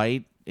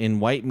white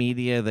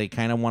media, they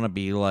kind of want to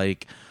be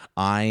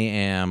I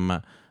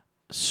am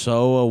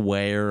so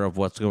aware of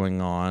what's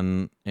going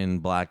on in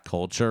black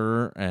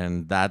culture,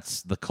 and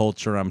that's the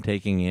culture I'm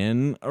taking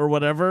in or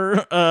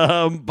whatever.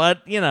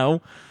 But, a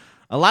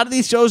lot of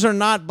these shows are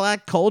not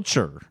black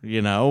culture,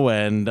 and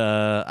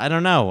I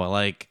don't know.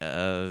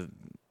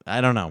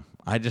 I don't know.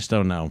 I just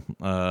don't know.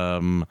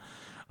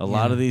 A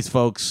lot of these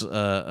folks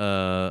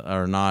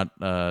are not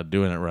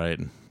doing it right.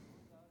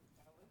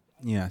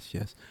 Yes.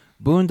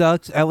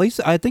 Boondocks, at least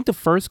I think the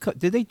first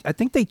I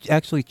think they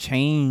actually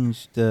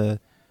changed the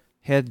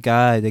head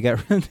guy. They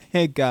got rid of the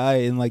head guy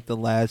in the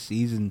last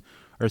season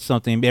or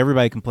something.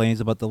 Everybody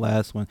complains about the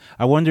last one.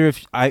 I wonder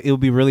if it would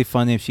be really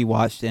funny if she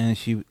watched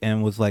it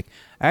and was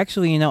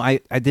actually, I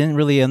didn't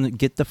really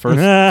get the first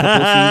couple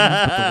of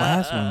seasons, but the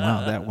last one,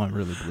 wow, that one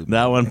really blew me.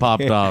 That one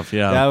popped off,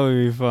 yeah. That would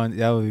be fun.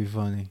 That would be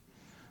funny.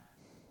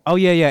 Oh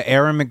yeah.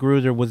 Aaron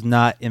McGruder was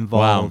not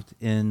involved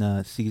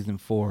in season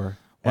 4.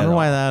 Wonder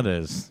why that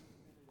is.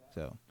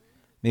 So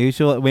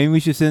maybe we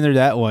should send her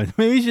that one.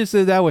 Maybe we should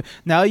send that one.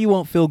 Now you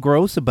won't feel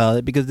gross about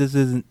it because this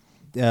isn't,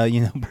 by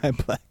a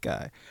black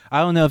guy. I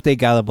don't know if they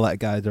got a black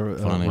guy to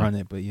run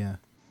it, but yeah.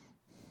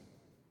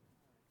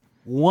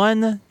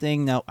 One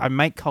thing now, I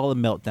might call a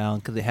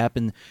meltdown because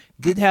it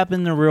did happen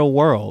in the real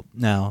world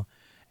now,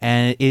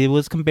 and it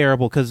was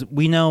comparable because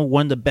we know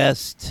one of the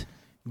best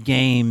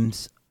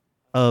games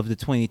of the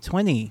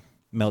 2020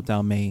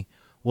 Meltdown May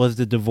was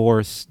the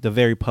divorce, the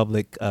very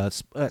public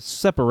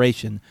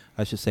separation,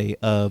 I should say,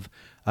 of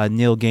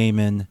Neil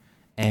Gaiman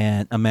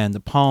and Amanda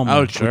Palmer,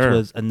 Oh, sure. which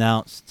was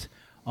announced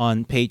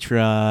on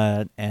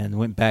Patreon and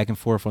went back and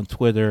forth on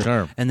Twitter.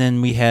 Sure. And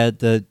then we had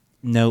the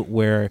note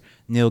where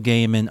Neil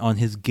Gaiman on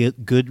his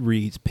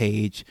Goodreads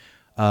page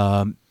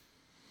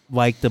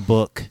liked the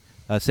book,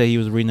 said he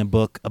was reading a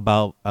book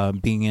about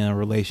being in a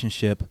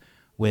relationship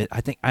with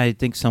I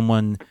think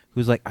someone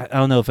who's like, I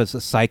don't know if it's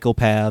a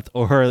psychopath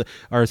or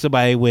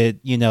somebody with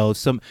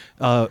some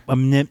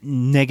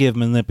negative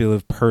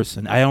manipulative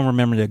person. I don't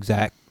remember the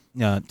exact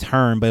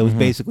term, but it was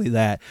basically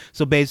that.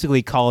 So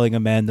basically calling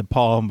Amanda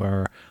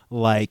Palmer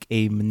like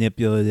a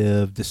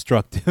manipulative,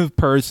 destructive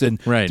person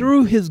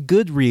through his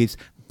Goodreads.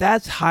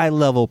 That's high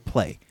level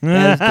play.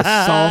 That is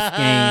the soft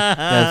game.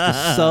 That's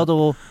the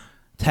subtle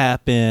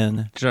tap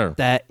in. Sure.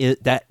 That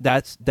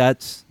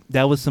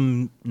was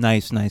some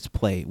nice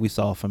play we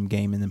saw from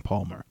Gaiman and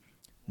Palmer.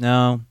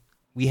 Now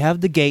we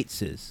have the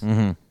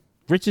Gateses,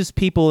 richest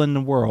people in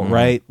the world,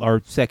 right?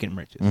 Or second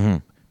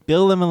richest.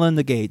 Bill and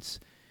Melinda Gates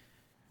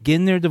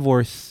getting their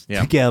divorce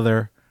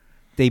together.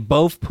 They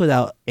both put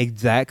out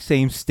exact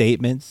same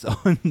statements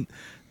on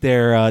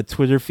their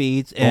Twitter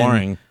feeds.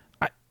 Boring.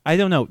 And I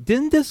don't know.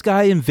 Didn't this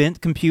guy invent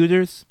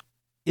computers?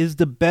 Is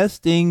the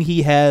best thing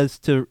he has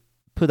to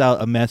put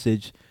out a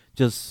message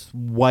just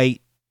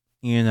white,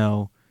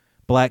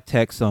 black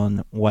text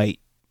on white,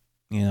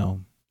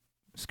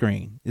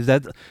 screen? Is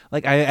that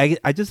like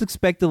I just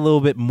expect a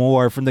little bit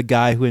more from the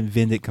guy who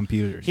invented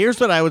computers. Here's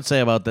what I would say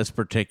about this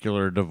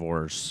particular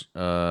divorce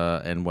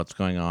and what's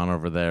going on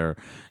over there.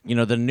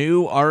 The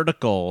new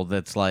article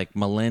that's like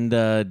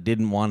Melinda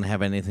didn't want to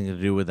have anything to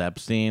do with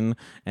Epstein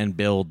and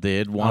Bill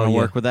did want to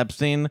work with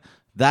Epstein.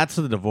 That's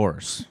the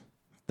divorce.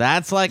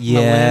 That's like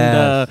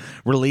Melinda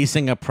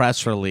releasing a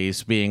press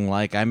release being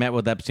like, I met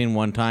with Epstein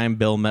one time,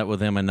 Bill met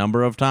with him a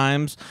number of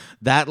times.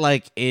 That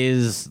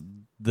is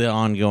the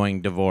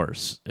ongoing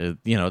divorce.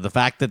 The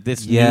fact that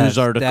this news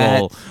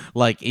article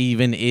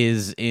even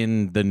is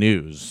in the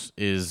news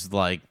is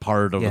like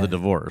part of the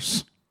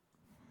divorce.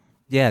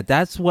 Yeah,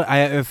 that's what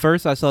at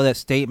first I saw that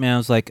statement. I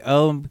was like,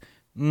 oh,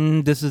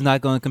 this is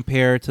not going to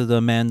compare to the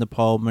Amanda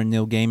Palmer,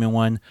 Neil Gaiman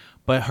one.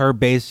 But her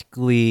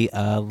basically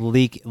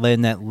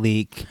letting that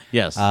leak.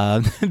 Yes.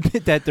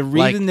 That the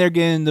reason they're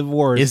getting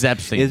divorced is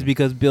Epstein. Is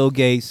because Bill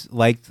Gates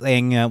liked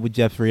hanging out with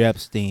Jeffrey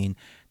Epstein.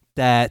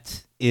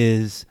 That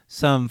is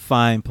some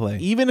fine play.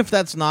 Even if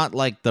that's not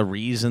like the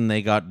reason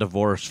they got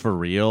divorced for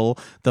real,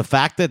 the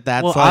fact that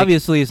that's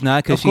obviously it's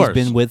not because she's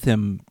been with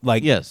him.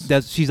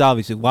 She's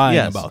obviously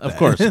lying about that. Of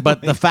course.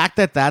 But the fact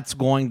that that's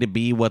going to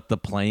be what the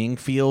playing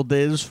field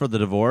is for the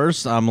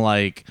divorce, I'm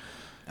like,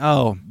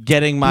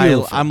 getting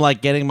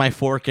my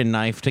fork and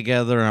knife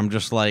together. I'm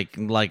just like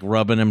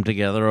rubbing them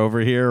together over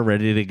here,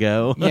 ready to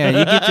go. Yeah,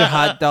 you get your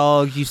hot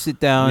dogs, you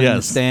sit down in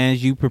the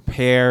stands, you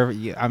prepare.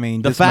 I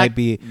mean, this might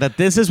be that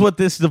this is what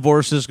this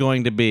divorce is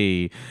going to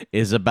be,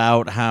 is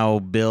about how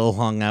Bill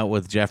hung out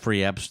with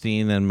Jeffrey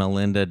Epstein and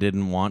Melinda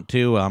didn't want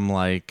to. I'm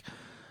like,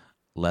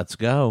 let's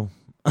go.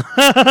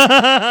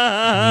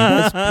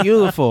 That's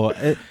beautiful.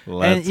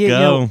 Let's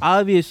go.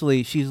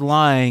 Obviously, she's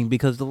lying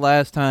because the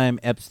last time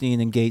Epstein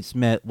and Gates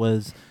met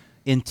was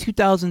in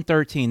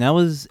 2013. That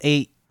was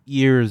 8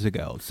 years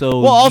ago.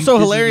 So, also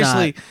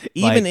hilariously,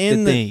 even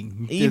in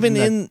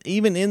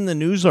the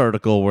news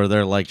article where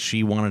they're like,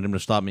 she wanted him to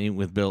stop meeting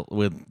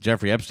with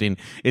Jeffrey Epstein.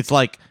 It's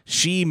like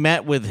she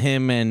met with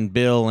him and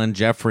Bill and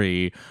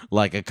Jeffrey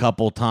like a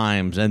couple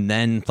times and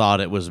then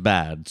thought it was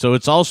bad. So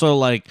it's also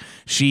like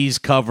she's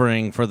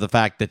covering for the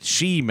fact that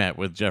she met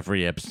with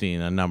Jeffrey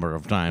Epstein a number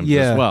of times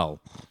as well.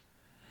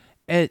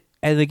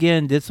 And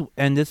again, this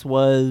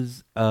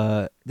was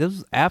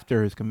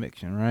after his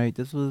conviction, right?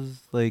 This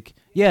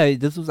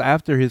was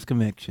after his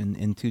conviction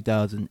in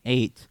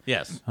 2008.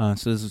 Yes. So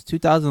this was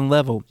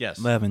 2011. Yes.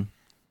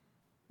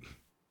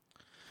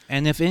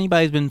 And if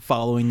anybody's been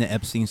following the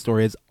Epstein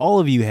story, as all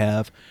of you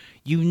have,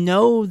 you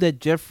know that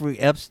Jeffrey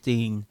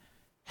Epstein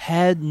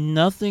had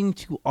nothing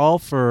to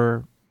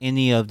offer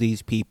any of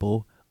these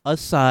people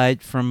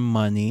aside from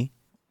money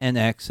and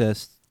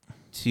access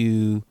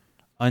to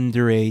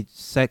underage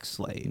sex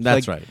slaves.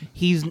 That's right.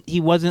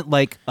 He wasn't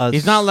like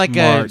he's not like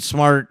a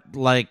smart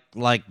like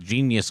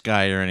genius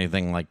guy or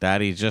anything like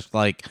that. He's just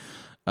like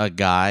a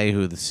guy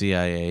who the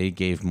CIA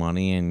gave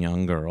money and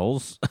young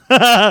girls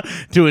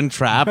to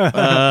entrap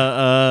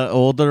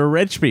older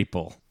rich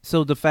people.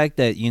 So the fact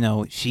that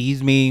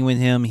she's meeting with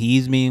him,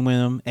 he's meeting with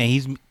him, and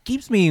he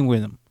keeps meeting with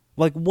him.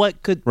 Like,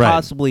 what could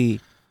possibly?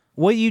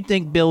 What do you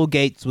think Bill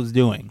Gates was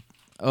doing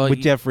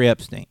with Jeffrey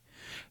Epstein?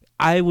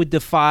 I would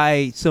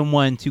defy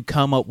someone to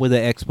come up with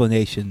an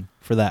explanation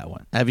for that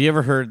one. Have you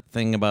ever heard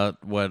thing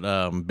about what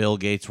Bill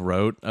Gates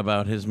wrote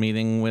about his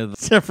meeting with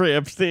Jeffrey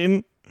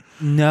Epstein?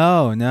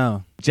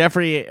 No.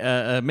 Jeffrey,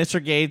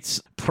 Mr.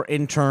 Gates,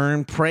 in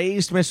turn,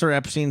 praised Mr.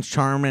 Epstein's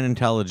charm and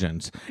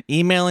intelligence.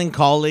 Emailing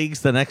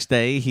colleagues the next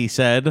day, he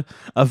said,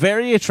 "A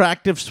very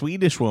attractive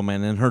Swedish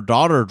woman and her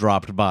daughter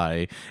dropped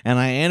by, and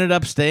I ended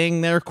up staying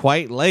there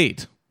quite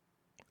late."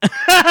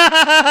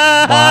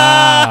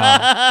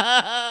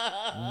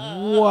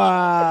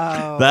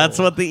 Wow. That's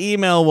what the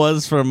email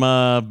was from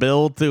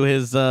Bill to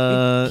his he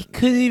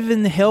couldn't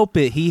even help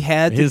it. He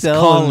had to his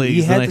tell colleagues.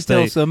 He had the to tell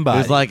next day. somebody.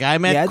 He was like, I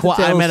met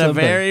a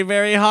very,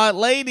 very hot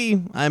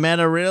lady. I met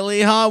a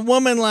really hot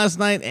woman last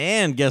night,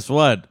 and guess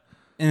what?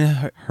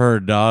 And her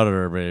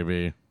daughter,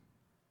 baby.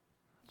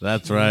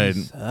 That's right.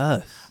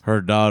 Her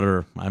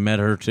daughter. I met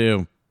her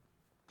too.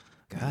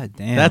 God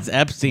damn. That's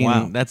Epstein.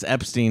 Wow. That's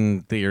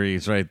Epstein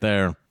theories right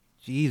there.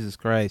 Jesus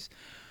Christ.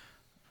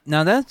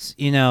 Now that's,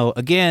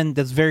 again,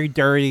 that's very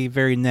dirty,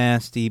 very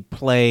nasty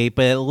play,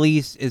 but at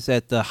least it's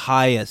at the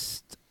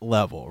highest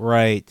level,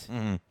 right?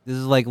 Mm-hmm. This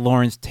is like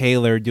Lawrence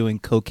Taylor doing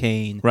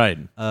cocaine right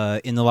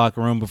in the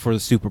locker room before the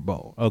Super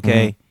Bowl,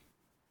 okay? Mm-hmm.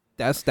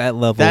 That's that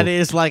level. That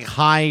is like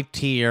high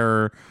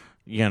tier,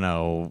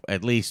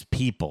 at least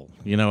people.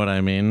 You know what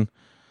I mean?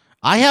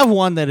 I have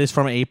one that is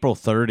from April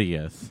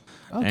 30th.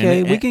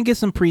 Okay, we can get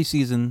some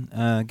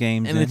preseason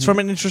games. And it's from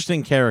an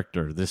interesting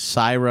character, this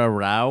Saira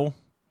Rao.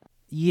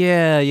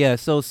 Yeah.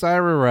 So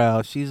Saira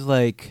Rao, she's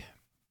like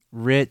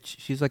rich.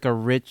 She's like a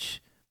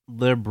rich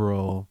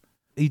liberal.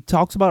 He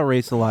talks about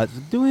race a lot.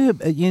 Doing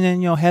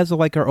has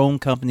like her own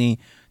company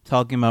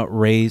talking about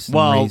race and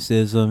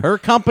racism. Her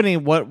company,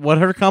 what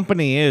her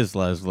company is,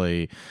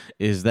 Leslie,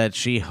 is that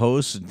she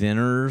hosts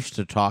dinners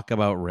to talk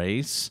about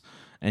race,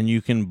 and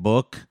you can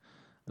book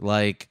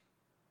like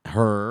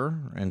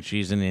her, and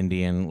she's an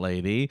Indian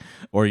lady,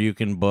 or you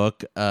can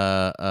book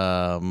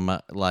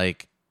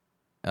like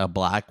a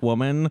black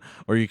woman,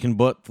 or you can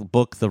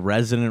book the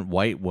resident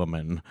white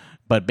woman.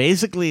 But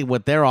basically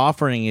what they're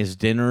offering is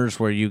dinners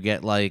where you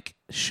get like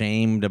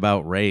shamed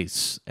about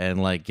race and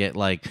like get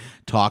like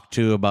talked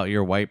to about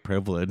your white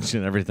privilege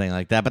and everything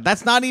like that. But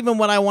that's not even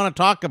what I want to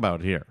talk about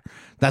here.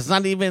 That's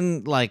not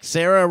even like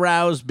Saira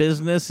Rao's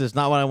business is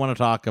not what I want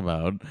to talk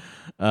about.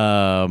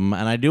 And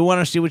I do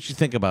want to see what you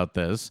think about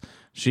this.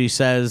 She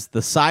says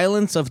the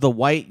silence of the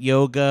white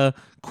yoga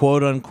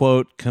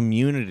quote-unquote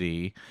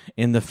community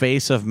in the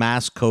face of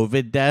mass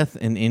COVID death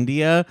in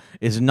India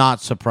is not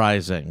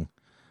surprising,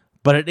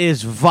 but it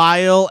is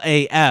vile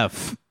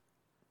AF.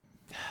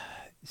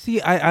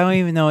 See, I don't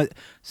even know it.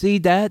 See,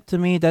 that to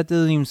me, that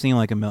doesn't even seem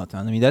like a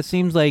meltdown. I mean, that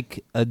seems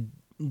like a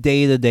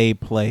day-to-day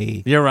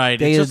play. You're right.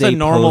 It's just a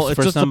normal. It's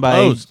for just somebody.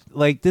 a post.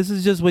 Like, this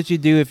is just what you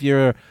do if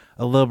you're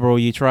a liberal.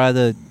 You try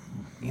to.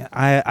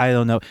 I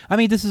don't know. I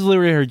mean, this is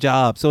literally her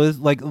job. So it's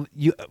like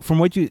from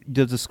what you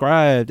just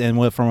described and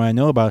from what I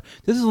know about,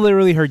 this is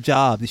literally her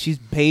job. She's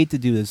paid to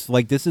do this.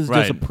 Like, this is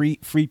just a free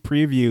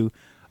preview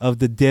of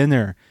the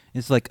dinner.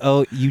 It's like,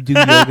 oh, you do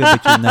yoga,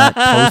 but you're not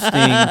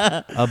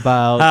posting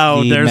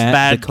about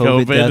the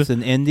COVID deaths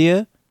in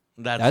India.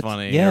 That's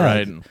funny.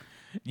 Yeah.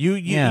 You're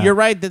right. You're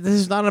right that this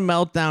is not a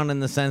meltdown in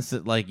the sense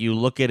that like you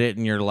look at it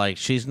and you're like,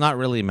 she's not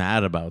really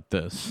mad about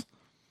this.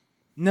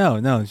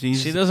 No, she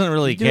doesn't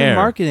really care. Doing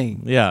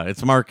marketing. Yeah,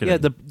 it's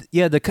marketing.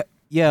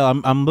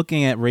 I'm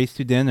looking at Race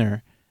to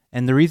Dinner,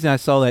 and the reason I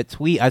saw that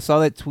tweet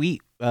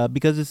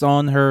because it's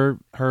on her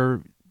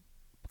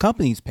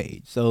company's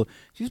page. So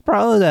she's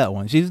proud of that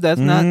one. That's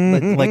not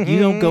like you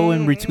don't go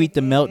and retweet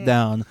the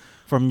meltdown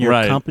from your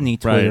company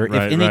Twitter.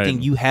 If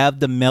anything, you have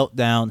the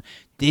meltdown.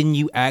 Then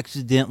you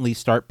accidentally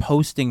start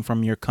posting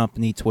from your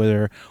company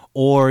Twitter,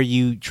 or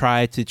you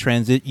try to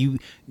transit. You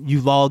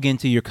log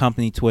into your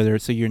company Twitter,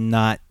 so you're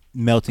not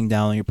melting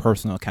down on your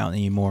personal account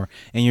anymore,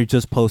 and you're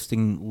just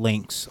posting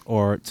links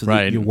or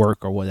to your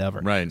work or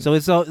whatever. Right. So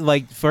it's all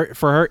like for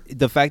her,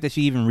 the fact that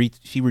she even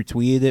she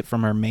retweeted it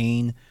from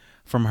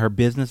her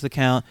business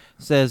account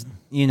says,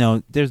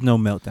 there's no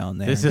meltdown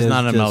there. This is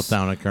not a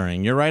meltdown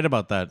occurring. You're right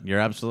about that. You're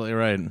absolutely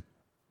right.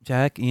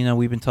 Jack,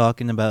 we've been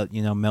talking about,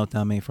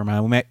 meltdown made for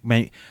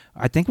mine.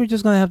 I think we're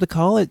just going to have to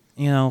call it,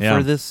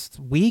 for this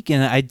week.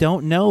 And I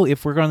don't know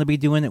if we're going to be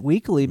doing it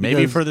weekly.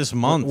 Maybe for this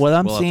month. What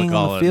I'm seeing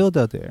on the field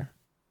out there,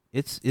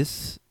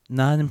 it's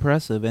not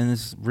impressive. And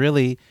it's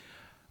really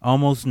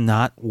almost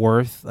not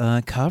worth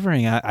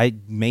covering. I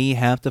may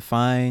have to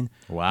find,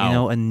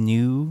 a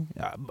new.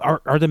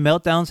 Are the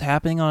meltdowns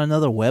happening on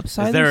another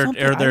website?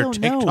 Are there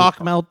TikTok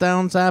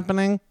meltdowns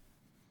happening?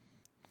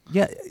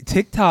 Yeah,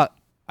 TikTok.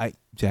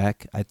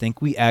 Jack, I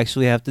think we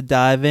actually have to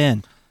dive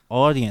in.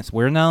 Audience,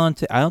 we're not on.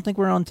 I don't think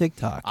we're on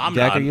TikTok.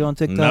 Jack, are you on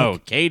TikTok? No,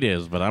 Kate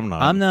is, but I'm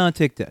not. I'm not on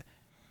TikTok,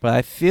 but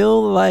I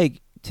feel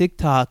like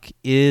TikTok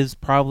is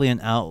probably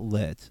an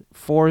outlet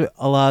for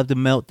a lot of the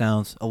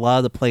meltdowns, a lot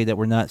of the play that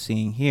we're not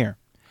seeing here.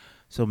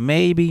 So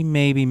maybe,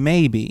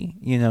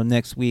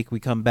 next week we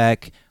come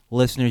back.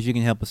 Listeners, you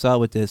can help us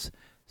out with this.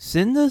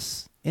 Send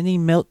us any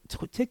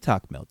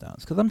TikTok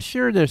meltdowns, because I'm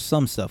sure there's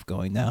some stuff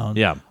going down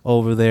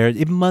over there.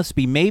 It must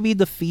be. Maybe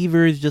the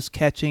fever is just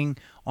catching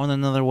on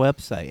another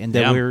website and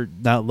that we're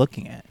not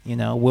looking at.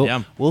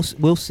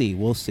 We'll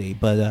see.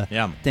 But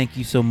thank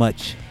you so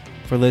much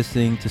for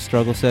listening to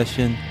Struggle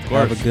Session.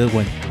 Have a good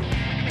one.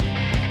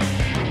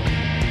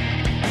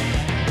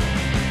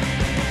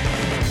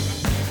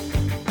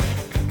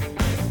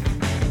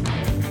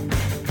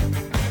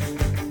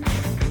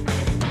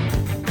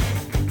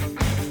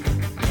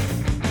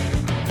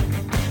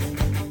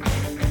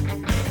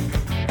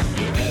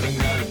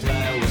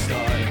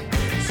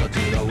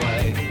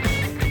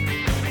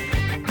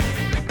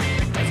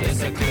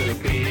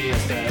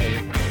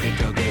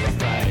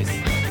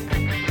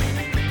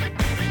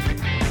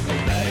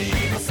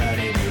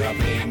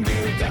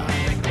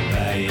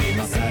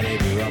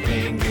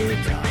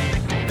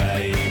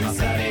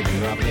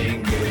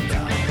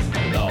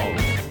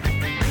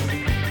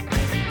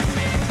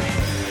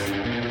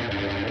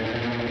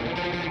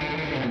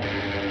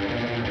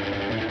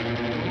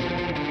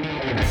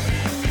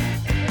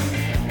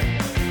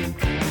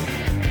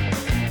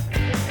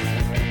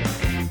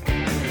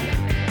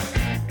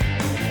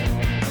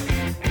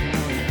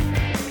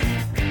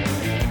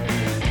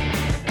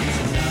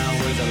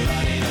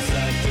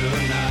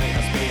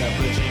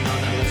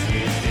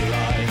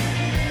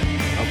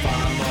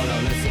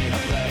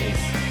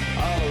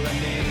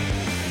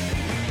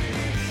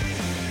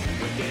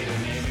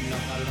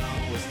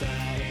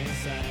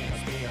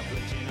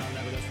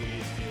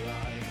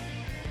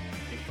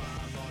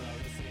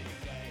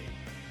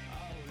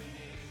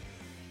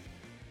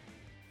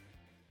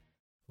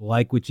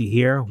 Like what you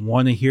hear?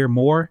 Want to hear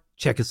more?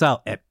 Check us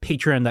out at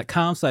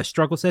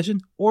patreon.com/struggle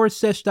session or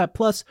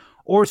sesh.plus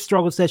or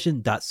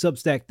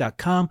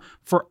strugglesession.substack.com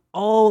for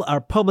all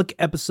our public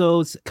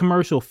episodes,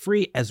 commercial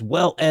free, as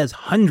well as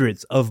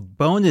hundreds of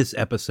bonus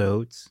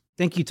episodes.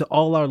 Thank you to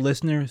all our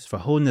listeners for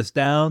holding us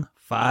down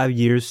 5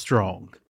 years strong.